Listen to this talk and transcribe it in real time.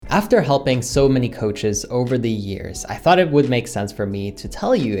After helping so many coaches over the years, I thought it would make sense for me to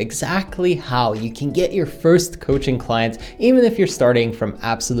tell you exactly how you can get your first coaching client, even if you're starting from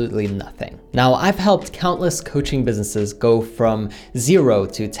absolutely nothing. Now, I've helped countless coaching businesses go from 0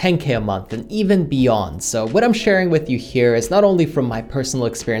 to 10K a month and even beyond. So what I'm sharing with you here is not only from my personal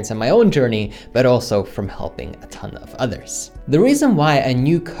experience and my own journey, but also from helping a ton of others. The reason why a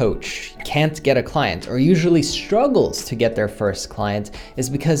new coach can't get a client or usually struggles to get their first client is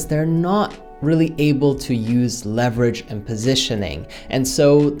because they're not really able to use leverage and positioning. And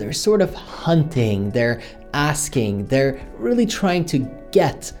so they're sort of hunting, they're asking, they're really trying to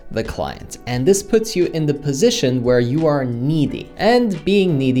get the client. And this puts you in the position where you are needy. And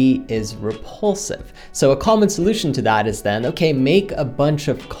being needy is repulsive. So a common solution to that is then, okay, make a bunch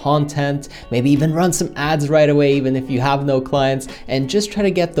of content, maybe even run some ads right away, even if you have no clients, and just try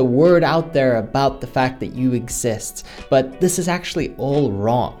to get the word out there about the fact that you exist. But this is actually all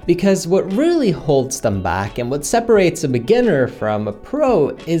wrong, because what really holds them back and what separates a beginner from a pro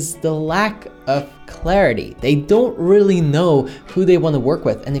is the lack of clarity. They don't really know who they want to work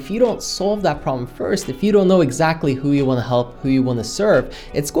with. And if you don't solve that problem first, if you don't know exactly who you want to help, who you want to serve,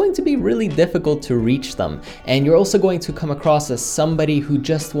 it's going to be really difficult to reach them. And you're also going to come across as somebody who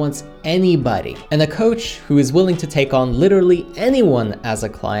just wants anybody. And a coach who is willing to take on literally anyone as a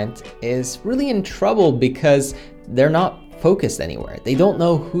client is really in trouble because they're not focused anywhere. They don't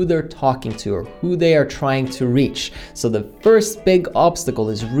know who they're talking to or who they are trying to reach. So the first big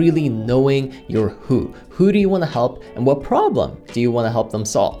obstacle is really knowing your who. Who do you want to help and what problem do you want to help them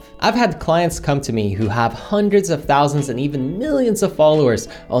solve? I've had clients come to me who have hundreds of thousands and even millions of followers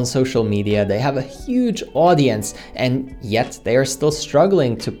on social media. They have a huge audience and yet they are still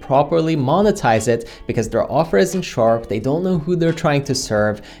struggling to properly monetize it because their offer isn't sharp. They don't know who they're trying to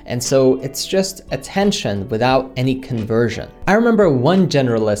serve. And so it's just attention without any conversion. I remember one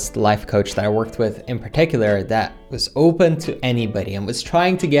generalist life coach that I worked with in particular that was open to anybody and was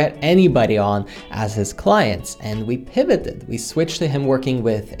trying to get anybody on as his clients. And we pivoted. We switched to him working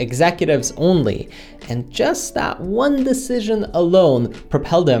with executives only. And just that one decision alone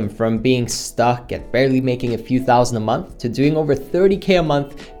propelled him from being stuck at barely making a few thousand a month to doing over 30K a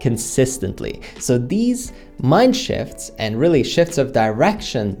month consistently. So these mind shifts and really shifts of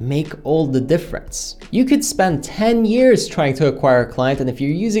direction make all the difference. You could spend 10 years trying to acquire a client, and if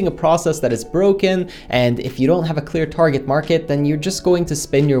you're using a process that is broken and if you don't have a clear target market, then you're just going to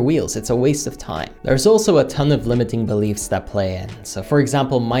spin your wheels. It's a waste of time. There's also a ton of limiting beliefs that play in. So for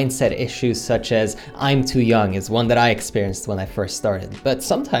example, mindset issues such as I'm too young is one that I experienced when I first started. But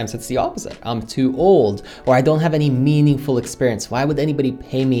sometimes it's the opposite. I'm too old, or I don't have any meaningful experience. Why would anybody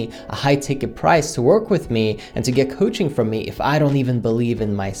pay me a high ticket price to work with me and to get coaching from me if I don't even believe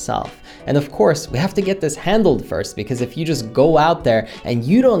in myself? And of course, we have to get this handled first, because if you just go out there and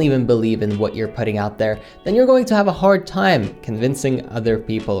you don't even believe in what you're putting out there, then you're going to have a hard time convincing other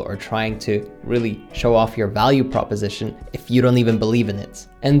people or trying to really show off your value proposition if you don't even believe in it.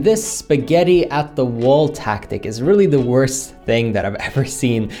 And this spaghetti at the wall tactic is really the worst thing that I've ever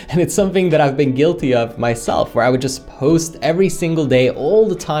seen. And it's something that I've been guilty of myself, where I would just post every single day, all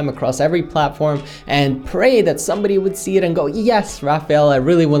the time, across every platform, and pray that somebody would see it and go, yes, Raphael, I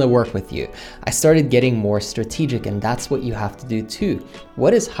really want to work with you. I started getting more strategic, and that's what you have to do too.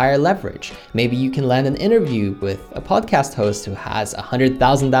 What is higher leverage? Maybe you can land an interview with a podcast host who has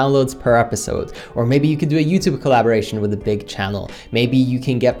 100,000 downloads per episode. Or maybe you could do a YouTube collaboration with a big channel. Maybe you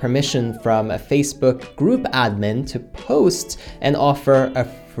can get permission from a Facebook group admin to post and offer a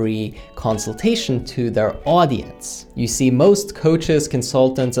free consultation to their audience. You see, most coaches,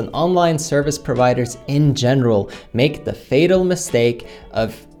 consultants, and online service providers in general make the fatal mistake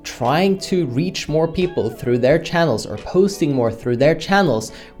of trying to reach more people through their channels or posting more through their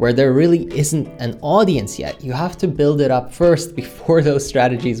channels where there really isn't an audience yet. You have to build it up first before those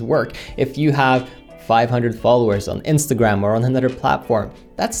strategies work. If you have 500 followers on Instagram or on another platform,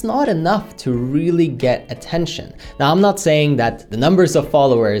 that's not enough to really get attention. Now, I'm not saying that the numbers of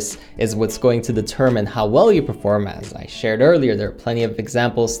followers is what's going to determine how well you perform. As I shared earlier, there are plenty of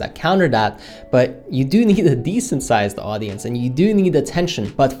examples that counter that, but you do need a decent sized audience and you do need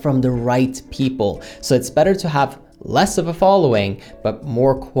attention, but from the right people. So it's better to have less of a following, but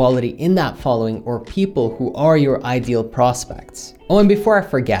more quality in that following, or people who are your ideal prospects. Oh, and before I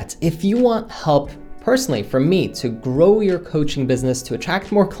forget, if you want help personally from me to grow your coaching business, to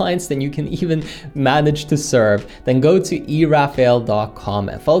attract more clients than you can even manage to serve, then go to eraphael.com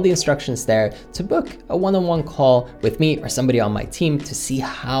and follow the instructions there to book a one-on-one call with me or somebody on my team to see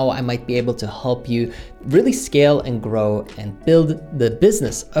how I might be able to help you really scale and grow and build the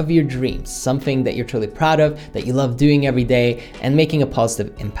business of your dreams, something that you're truly proud of, that you love doing every day, and making a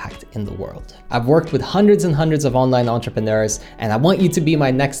positive impact in the world. I've worked with hundreds and hundreds of online entrepreneurs, and I want you to be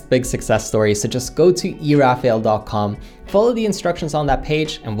my next big success story. So just go to erafael.com, follow the instructions on that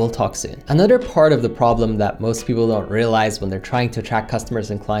page, and we'll talk soon. Another part of the problem that most people don't realize when they're trying to attract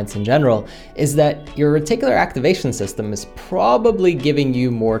customers and clients in general is that your reticular activation system is probably giving you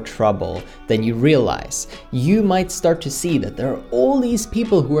more trouble than you realize. You might start to see that there are all these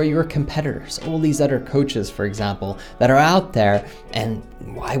people who are your competitors, all these other coaches, for example, that are out there, and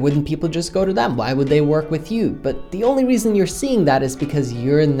why wouldn't people just go to them? Why would they work with you? But the only reason you're seeing that is because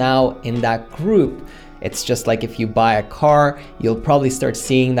you're now in that group. It's just like if you buy a car, you'll probably start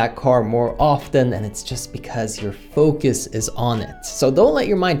seeing that car more often, and it's just because your focus is on it. So don't let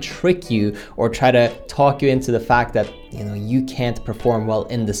your mind trick you or try to talk you into the fact that you can't perform well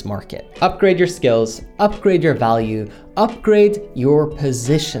in this market. Upgrade your skills, upgrade your value, upgrade your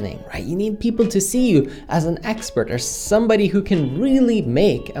positioning, right? You need people to see you as an expert or somebody who can really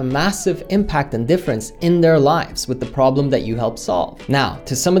make a massive impact and difference in their lives with the problem that you help solve. Now,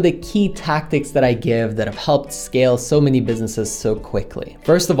 to some of the key tactics that I give that have helped scale so many businesses so quickly.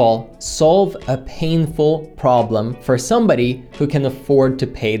 First of all, solve a painful problem for somebody who can afford to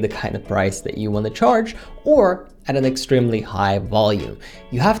pay the kind of price that you want to charge, or at an extremely high volume.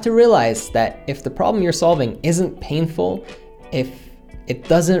 You have to realize that if the problem you're solving isn't painful, if it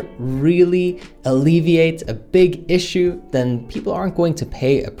doesn't really alleviate a big issue, then people aren't going to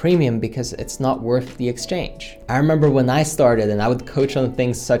pay a premium because it's not worth the exchange. I remember when I started and I would coach on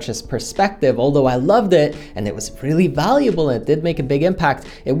things such as perspective, although I loved it and it was really valuable and it did make a big impact,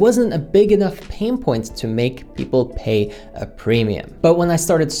 it wasn't a big enough pain point to make people pay a premium. But when I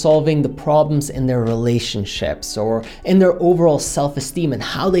started solving the problems in their relationships or in their overall self-esteem and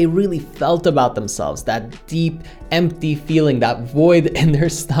how they really felt about themselves, that deep, empty feeling, that void in their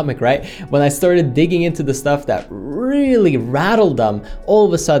stomach, right? When I started digging into the stuff that really rattled them, all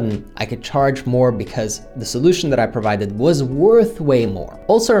of a sudden I could charge more because the solution that I provided was worth way more.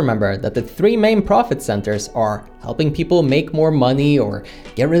 Also remember that the three main profit centers are helping people make more money or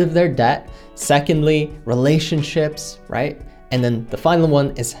get rid of their debt. Secondly, relationships, right? And then the final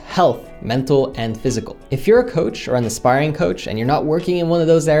one is health, mental and physical. If you're a coach or an aspiring coach and you're not working in one of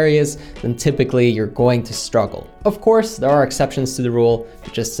those areas, then typically you're going to struggle. Of course, there are exceptions to the rule,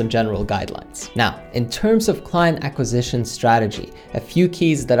 just some general guidelines. Now, in terms of client acquisition strategy, a few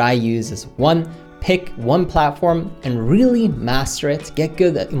keys that I use is 1, pick one platform and really master it. Get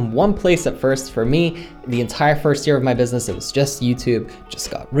good in one place at first. For me, the entire first year of my business, it was just YouTube.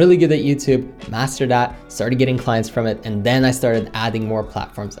 Just got really good at YouTube, mastered that, started getting clients from it, and then I started adding more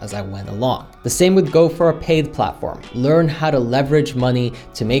platforms as I went along. The same would go for a paid platform. Learn how to leverage money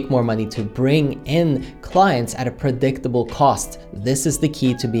to make more money, to bring in clients at a predictable cost. This is the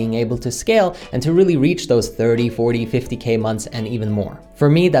key to being able to scale and to really reach those 30, 40, 50K months and even more. For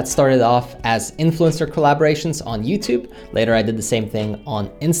me, that started off as influencer collaborations on YouTube. Later, I did the same thing on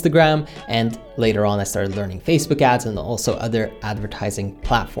Instagram, and later on, I started learning Facebook ads and also other advertising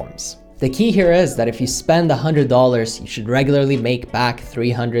platforms. The key here is that if you spend $100, you should regularly make back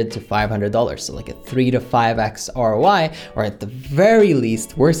 $300 to $500. So like a 3 to 5x ROI, or at the very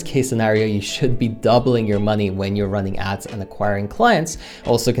least, worst case scenario, you should be doubling your money when you're running ads and acquiring clients.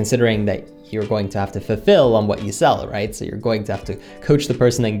 Also considering that you're going to have to fulfill on what you sell, right? So you're going to have to coach the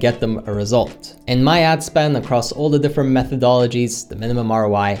person and get them a result. In my ad spend across all the different methodologies, the minimum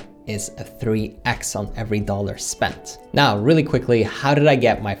ROI is a 3x on every dollar spent. Now, really quickly, how did I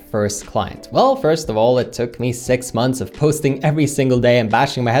get my first client? Well, first of all, it took me 6 months of posting every single day and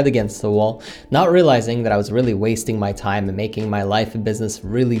bashing my head against the wall, not realizing that I was really wasting my time and making my life and business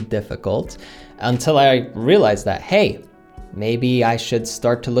really difficult, until I realized that, hey, maybe I should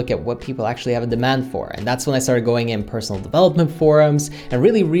start to look at what people actually have a demand for. And that's when I started going in personal development forums and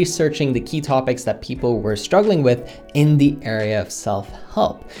really researching the key topics that people were struggling with in the area of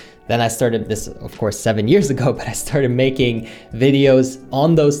self-help. Then I started this, of course, 7 years ago, but I started making videos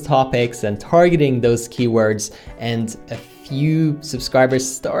on those topics and targeting those keywords, and a few subscribers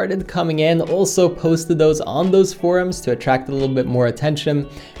started coming in, also posted those on those forums to attract a little bit more attention.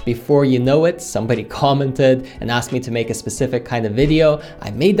 Before you know it, somebody commented and asked me to make a specific kind of video.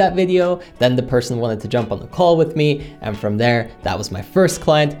 I made that video, then the person wanted to jump on the call with me, and from there, that was my first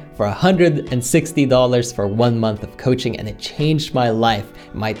client for $160 for 1 month of coaching, and it changed my life.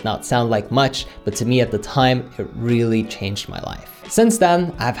 It might not sound like much, but to me at the time, it really changed my life. Since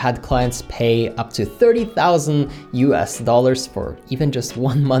then, I've had clients pay up to $30,000 $100 for even just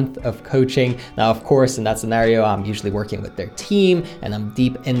 1 month of coaching. Now, of course, in that scenario, I'm usually working with their team and I'm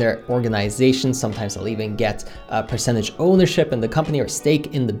deep in their organization. Sometimes I'll even get a percentage ownership in the company or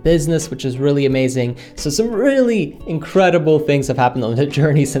stake in the business, which is really amazing. So some really incredible things have happened on the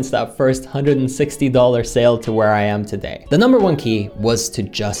journey since that first $160 sale to where I am today. The number one key was to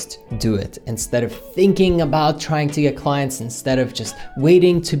just do it. Instead of thinking about trying to get clients, instead of just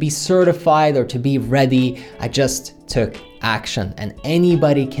waiting to be certified or to be ready, I just took action, and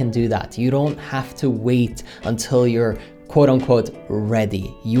anybody can do that. You don't have to wait until you're quote unquote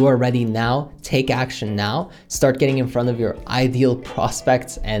ready. You are ready now. Take action now. Start getting in front of your ideal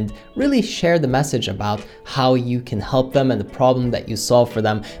prospects and really share the message about how you can help them and the problem that you solve for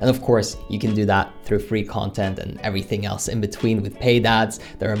them. And of course, you can do that through free content and everything else in between with paid ads.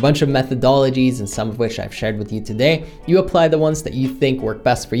 There are a bunch of methodologies, and some of which I've shared with you today. You apply the ones that you think work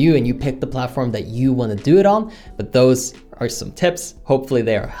best for you and you pick the platform that you want to do it on. But those are some tips. Hopefully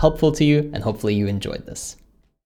they are helpful to you and hopefully you enjoyed this.